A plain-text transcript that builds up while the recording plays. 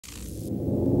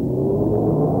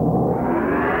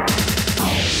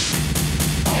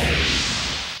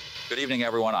evening,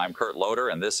 everyone. I'm Kurt Loder,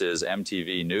 and this is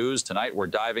MTV News. Tonight, we're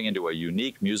diving into a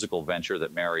unique musical venture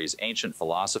that marries ancient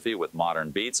philosophy with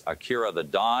modern beats. Akira The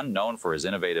Don, known for his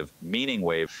innovative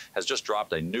Meaningwave, has just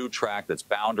dropped a new track that's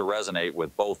bound to resonate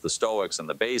with both the Stoics and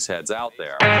the bass heads out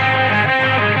there.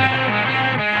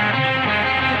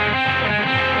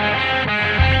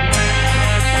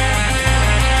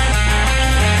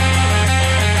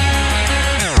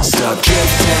 Stop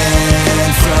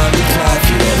drifting from